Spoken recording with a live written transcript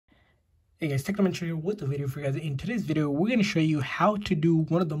Hey guys, Technomentary here with the video for you guys. In today's video, we're going to show you how to do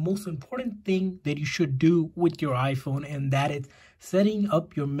one of the most important things that you should do with your iPhone, and that is setting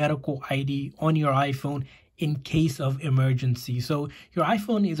up your medical ID on your iPhone in case of emergency. So your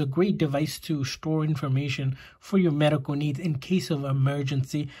iPhone is a great device to store information for your medical needs in case of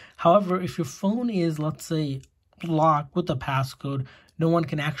emergency. However, if your phone is, let's say, locked with a passcode, no one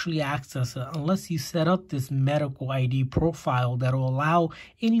can actually access it unless you set up this medical ID profile that will allow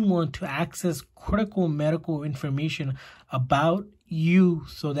anyone to access critical medical information about you,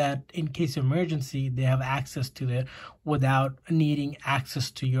 so that in case of emergency, they have access to it without needing access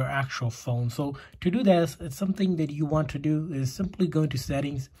to your actual phone. So to do this, it's something that you want to do is simply go into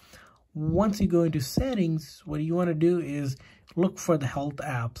settings. Once you go into settings, what you want to do is look for the health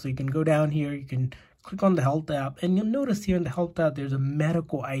app. So you can go down here, you can click on the health app, and you'll notice here in the health app there's a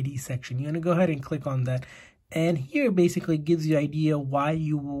medical ID section. You're going to go ahead and click on that, and here basically gives you an idea why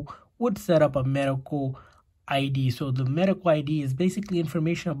you would set up a medical ID. So the medical ID is basically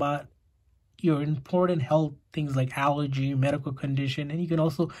information about your important health things like allergy, medical condition, and you can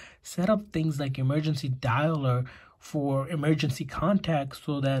also set up things like emergency dialer for emergency contacts,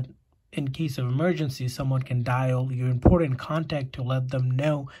 so that in case of emergency, someone can dial your important contact to let them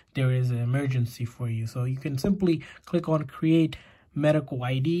know there is an emergency for you. So you can simply click on create medical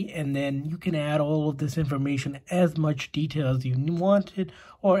ID, and then you can add all of this information, as much detail as you wanted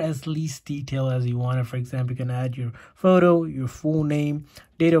or as least detail as you wanted. For example, you can add your photo, your full name,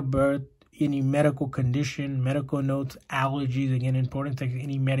 date of birth, any medical condition, medical notes, allergies, again, important things,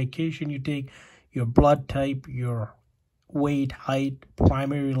 any medication you take, your blood type, your weight, height,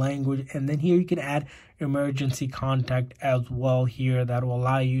 primary language, and then here you can add emergency contact as well here. That will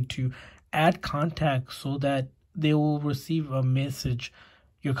allow you to add contacts so that they will receive a message.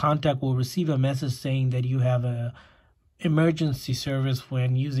 Your contact will receive a message saying that you have a emergency service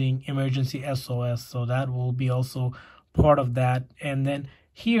when using emergency SOS. So that will be also part of that. And then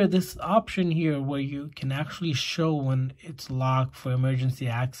here, this option here where you can actually show when it's locked for emergency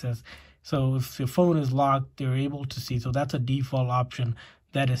access. So if your phone is locked, they're able to see. So that's a default option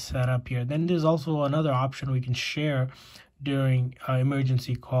that is set up here. Then there's also another option we can share during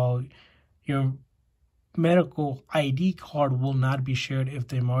emergency call. Your medical ID card will not be shared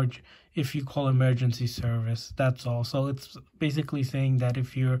if you call emergency service. That's all. So it's basically saying that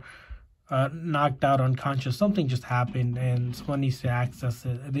if you're knocked out unconscious, something just happened and someone needs to access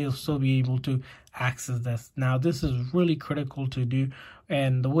it, they'll still be able to access this. Now this is really critical to do,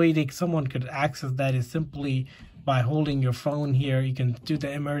 and the way that someone could access that is simply by holding your phone here. You can do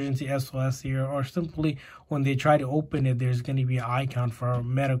the emergency SOS here, or simply when they try to open it, there's going to be an icon for a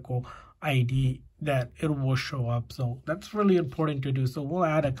medical ID that it will show up. So that's really important to do. So we'll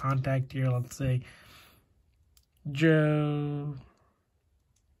add a contact here, let's say Joe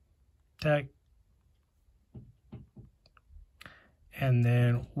Tech, and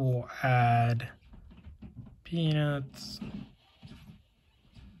then we'll add peanuts,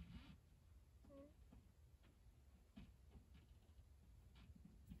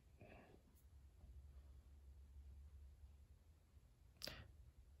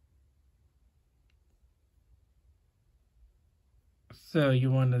 so you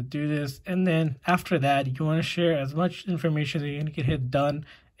want to do this, and then after that you want to share as much information that you can hit done.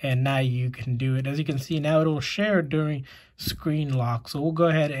 And now you can do it. As you can see, now it will share during screen lock. So we'll go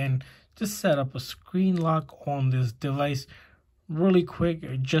ahead and just set up a screen lock on this device really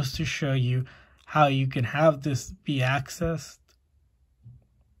quick, just to show you how you can have this be accessed.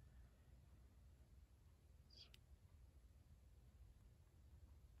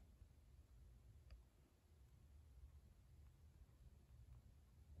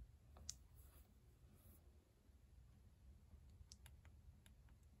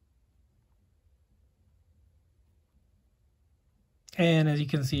 And as you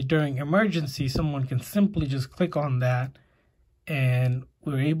can see, during emergency, someone can simply just click on that, and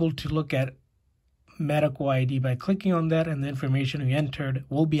we're able to look at medical ID by clicking on that, and the information we entered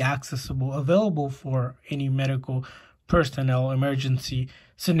will be accessible, available for any medical personnel emergency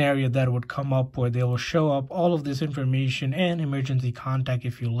scenario that would come up, where they will show up all of this information and emergency contact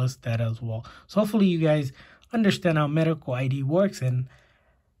if you list that as well. So hopefully you guys understand how medical ID works and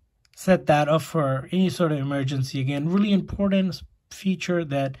set that up for any sort of emergency. Again, really important feature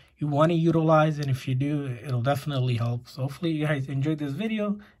that you want to utilize, and if you do, it'll definitely help. So hopefully you guys enjoyed this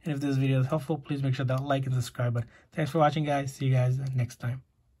video, and if this video is helpful, please make sure to like and subscribe. But thanks for watching, guys. See you guys next time.